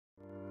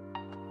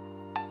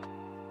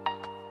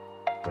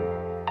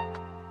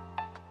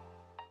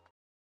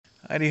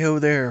Heidi-ho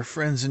there,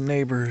 friends and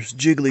neighbors,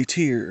 jiggly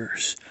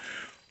tears.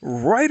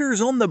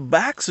 Riders on the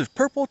backs of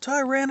purple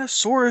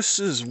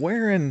tyrannosauruses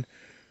wearing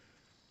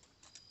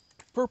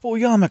purple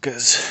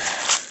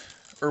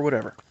yarmulkes. Or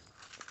whatever.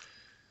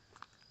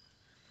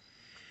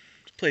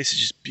 This place is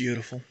just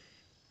beautiful.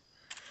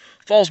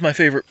 Fall's my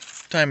favorite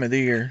time of the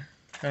year.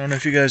 I don't know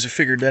if you guys have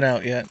figured that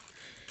out yet.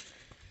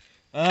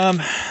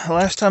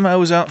 Last time I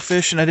was out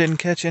fishing, I didn't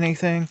catch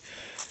anything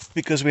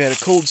because we had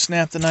a cold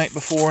snap the night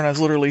before and I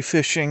was literally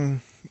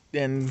fishing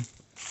in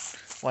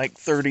like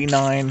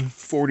 39,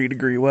 40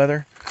 degree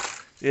weather.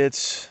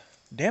 It's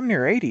damn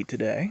near 80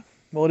 today.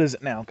 Well, it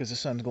isn't now because the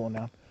sun's going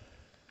down.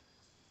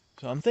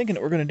 So I'm thinking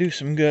that we're going to do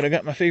some good. I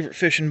got my favorite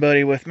fishing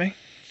buddy with me.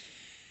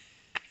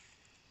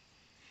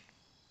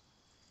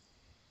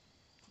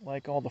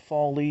 Like all the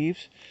fall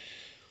leaves.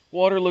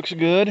 Water looks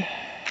good.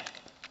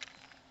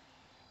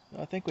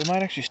 I think we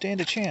might actually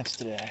stand a chance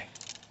today.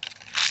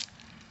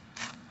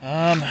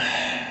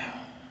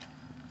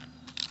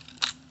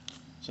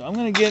 So I'm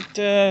going to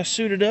get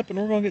suited up and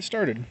we're going to get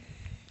started.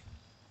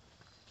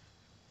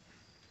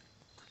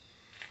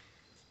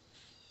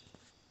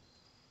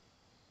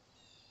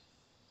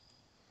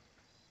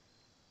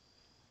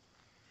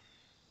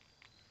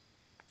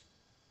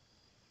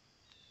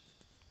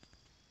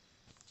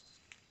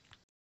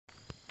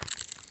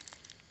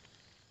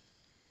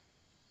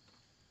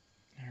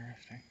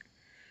 Interesting.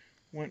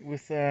 Went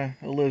with a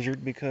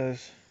lizard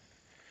because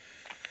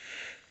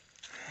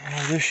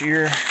this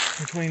year,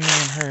 between me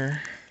and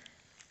her,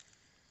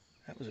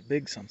 that was a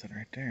big something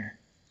right there.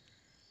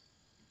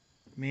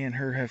 Me and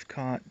her have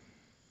caught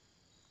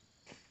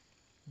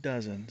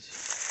dozens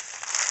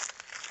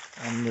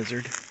on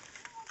lizard.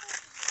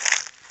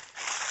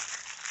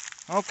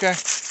 Okay.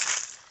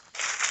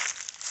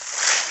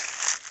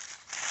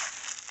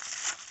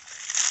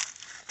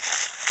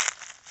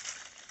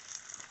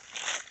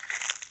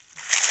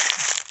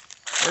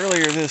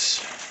 Earlier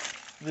this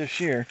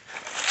year,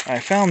 I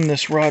found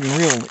this rod and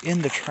reel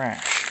in the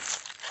trash.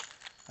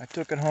 I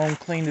took it home,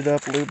 cleaned it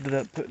up, lubed it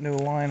up, put new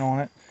line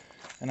on it,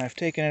 and I've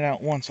taken it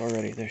out once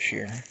already this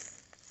year.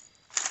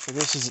 So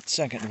this is its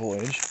second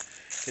voyage.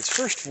 Its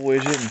first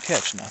voyage didn't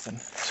catch nothing,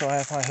 so I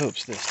have high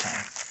hopes this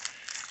time.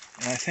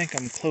 And I think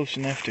I'm close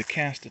enough to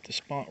cast at the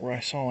spot where I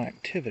saw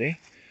activity.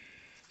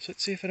 So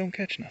let's see if I don't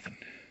catch nothing.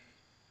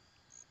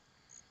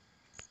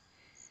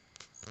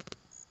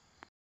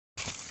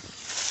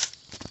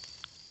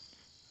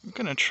 I'm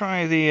gonna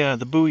try the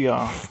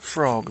booyah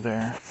frog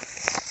there.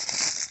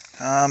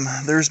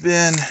 There's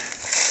been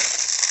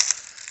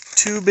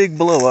 2 big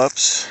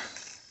blow-ups,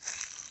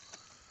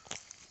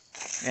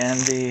 and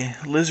the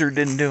lizard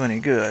didn't do any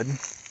good.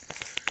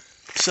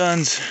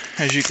 Sun's,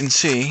 as you can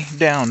see,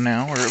 down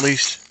now, or at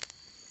least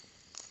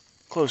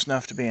close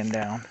enough to being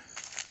down,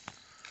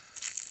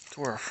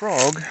 to where a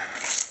frog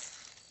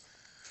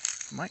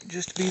might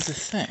just be the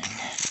thing.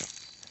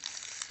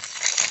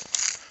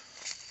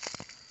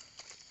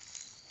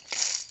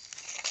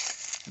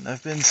 And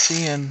I've been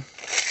seeing,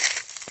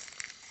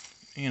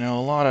 a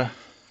lot of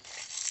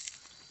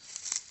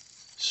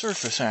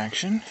surface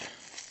action.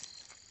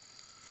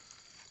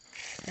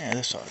 Yeah,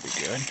 this ought to be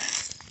good.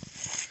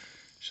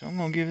 So I'm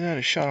going to give that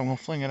a shot. I'm going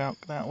to fling it out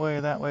that way,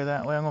 that way,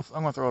 that way. I'm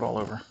going to throw it all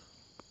over.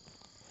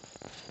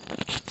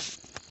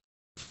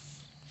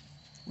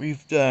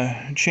 We've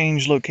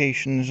changed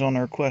locations on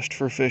our quest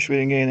for fish. We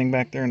didn't get anything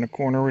back there in the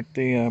corner. We're at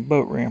the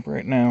boat ramp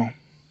right now.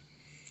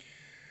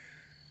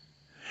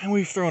 And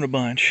we've thrown a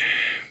bunch.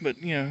 But,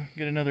 get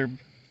another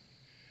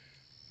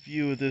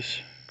view of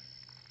this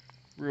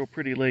real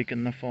pretty lake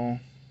in the fall.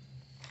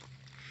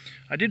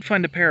 I did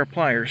find a pair of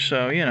pliers,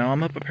 so,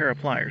 I'm up a pair of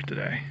pliers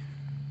today.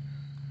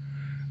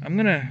 I'm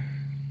going to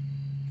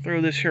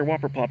throw this here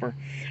whopper plopper.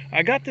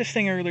 I got this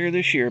thing earlier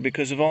this year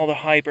because of all the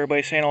hype.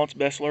 Everybody saying, oh, it's the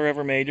best lure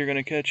ever made. You're going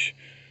to catch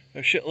a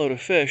shitload of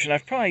fish. And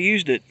I've probably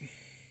used it,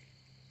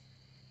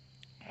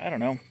 I don't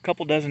know, a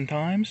couple dozen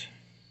times.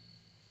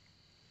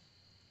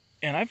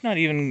 And I've not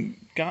even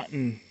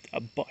gotten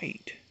a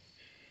bite.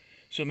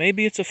 So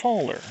maybe it's a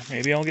fall lure.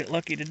 Maybe I'll get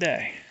lucky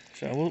today.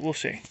 So we'll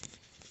see.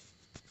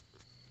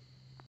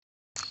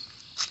 I'm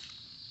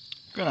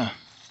gonna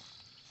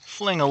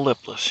fling a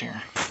lipless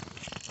here.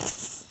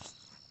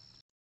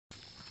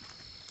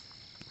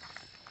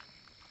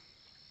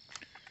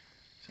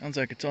 Sounds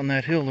like it's on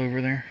that hill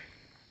over there.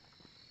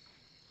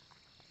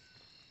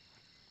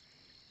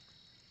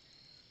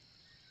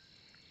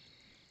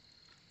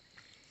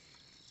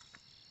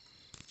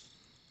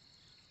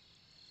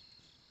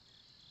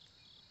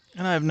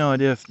 And I have no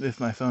idea if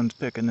my phone's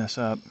picking this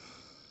up.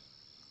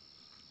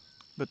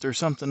 But there's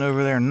something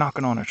over there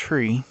knocking on a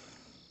tree.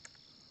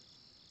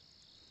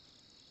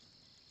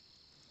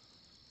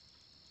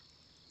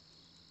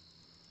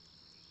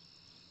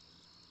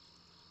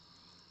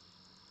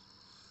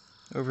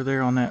 Over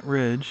there on that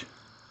ridge.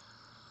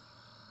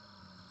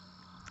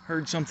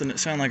 Heard something that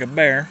sounded like a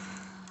bear.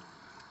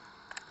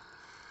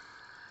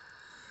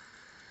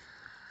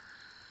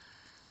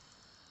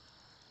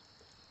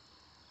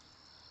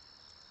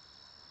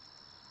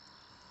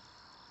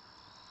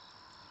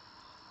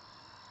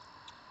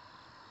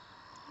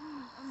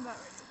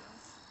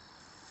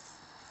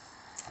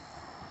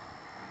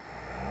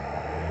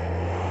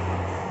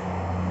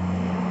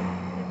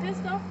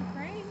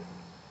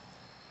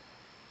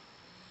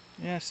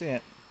 Yeah, I see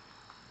it.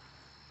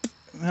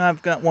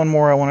 I've got one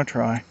more I want to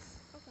try.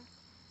 Okay.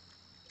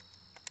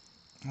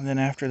 And then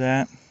after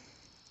that,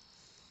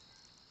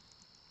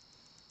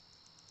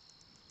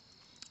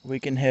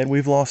 we can head.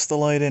 We've lost the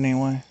light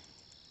anyway.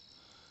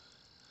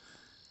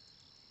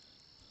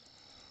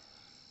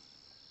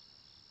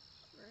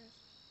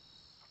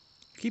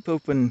 Keep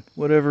hoping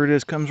whatever it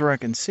is comes where I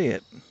can see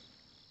it.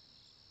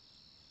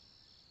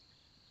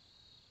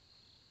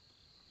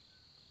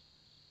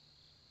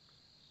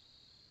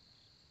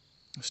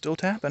 Still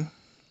tapping.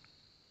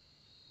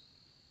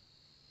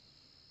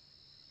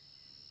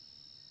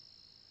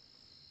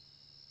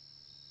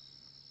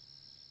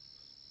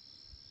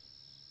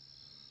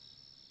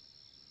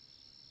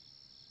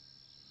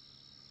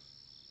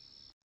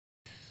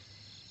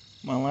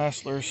 My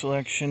last lure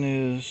selection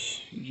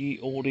is Ye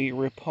Olde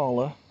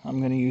Rapala. I'm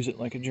going to use it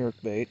like a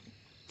jerkbait.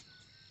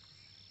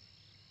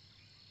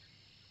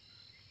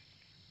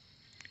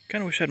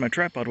 Kind of wish I had my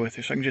tripod with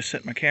me so I can just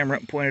set my camera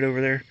up and point it over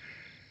there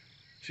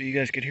so you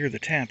guys could hear the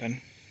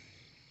tapping.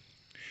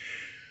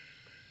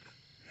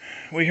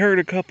 We heard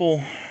a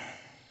couple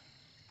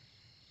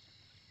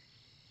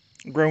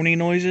groany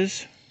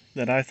noises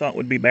that I thought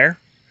would be bear,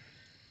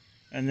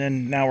 and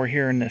then now we're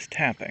hearing this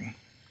tapping.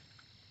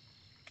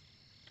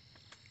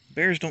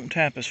 Bears don't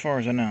tap as far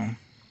as I know.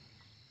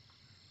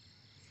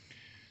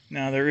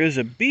 Now there is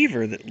a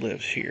beaver that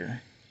lives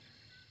here,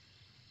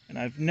 and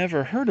I've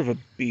never heard of a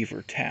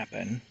beaver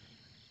tapping.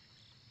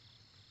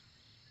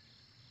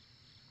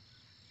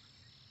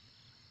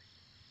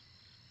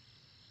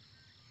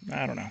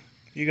 I don't know.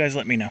 You guys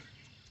let me know.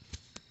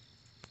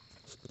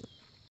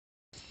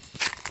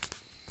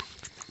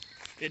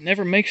 It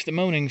never makes the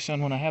moaning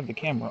sound when I have the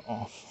camera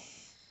off.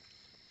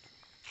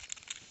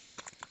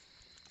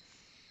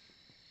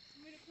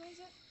 Want me to close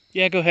it?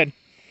 Yeah, go ahead.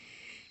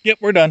 Yep,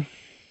 we're done.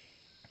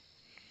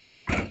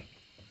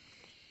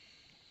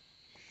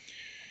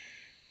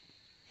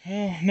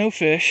 Well, no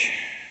fish.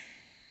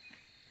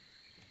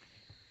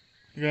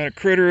 We got a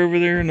critter over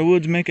there in the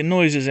woods making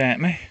noises at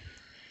me.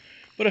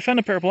 But I found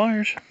a pair of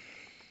pliers.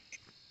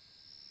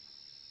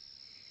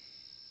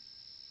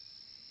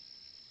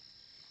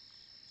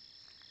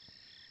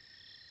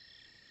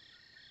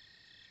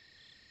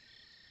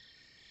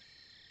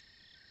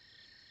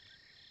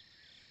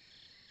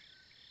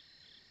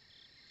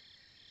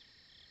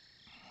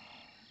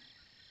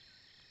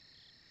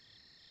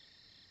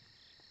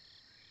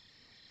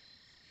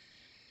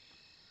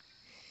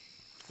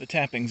 The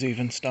tapping's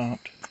even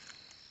stopped.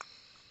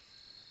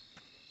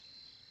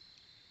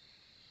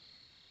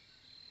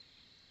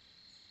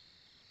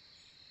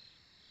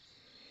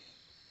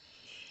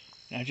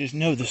 I just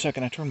know the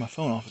second I turn my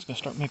phone off, it's going to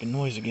start making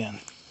noise again.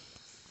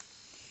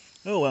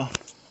 Oh well.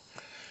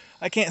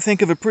 I can't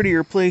think of a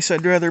prettier place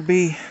I'd rather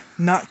be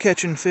not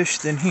catching fish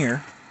than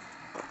here.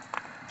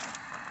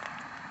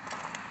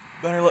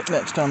 Better luck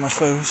next time, I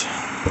suppose.